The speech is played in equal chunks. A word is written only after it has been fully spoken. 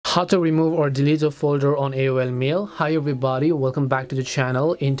How to remove or delete a folder on AOL Mail. Hi everybody, welcome back to the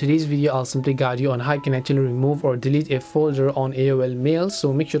channel. In today's video, I'll simply guide you on how you can actually remove or delete a folder on AOL Mail,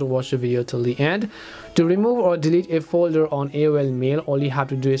 so make sure to watch the video till the end. To remove or delete a folder on AOL Mail, all you have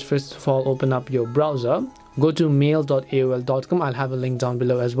to do is first of all open up your browser. Go to mail.aol.com. I'll have a link down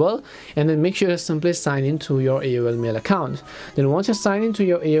below as well, and then make sure to simply sign into your AOL Mail account. Then once you sign into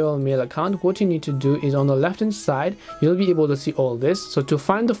your AOL Mail account, what you need to do is on the left hand side you'll be able to see all this. So to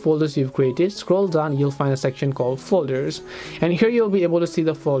find the folders you've created, scroll down, you'll find a section called folders, and here you'll be able to see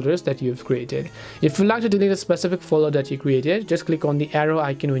the folders that you've created. If you'd like to delete a specific folder that you created, just click on the arrow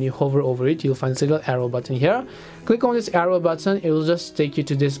icon. When you hover over it, you'll find this little arrow button here. Click on this arrow button, it will just take you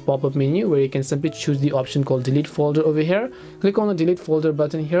to this pop-up menu where you can simply choose the option called delete folder over here. Click on the delete folder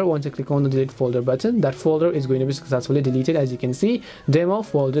button here. Once you click on the delete folder button, that folder is going to be successfully deleted. As you can see, demo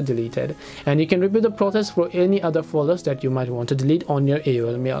folder deleted, and you can repeat the process for any other folders that you might want to delete on your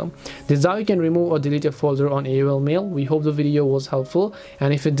AOL Mail. This is how you can remove or delete a folder on AOL Mail. We hope the video was helpful,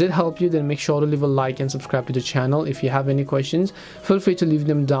 and if it did help you, then make sure to leave a like and subscribe to the channel. If you have any questions, feel free to leave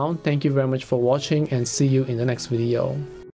them down. Thank you very much for watching, and see you in the next video.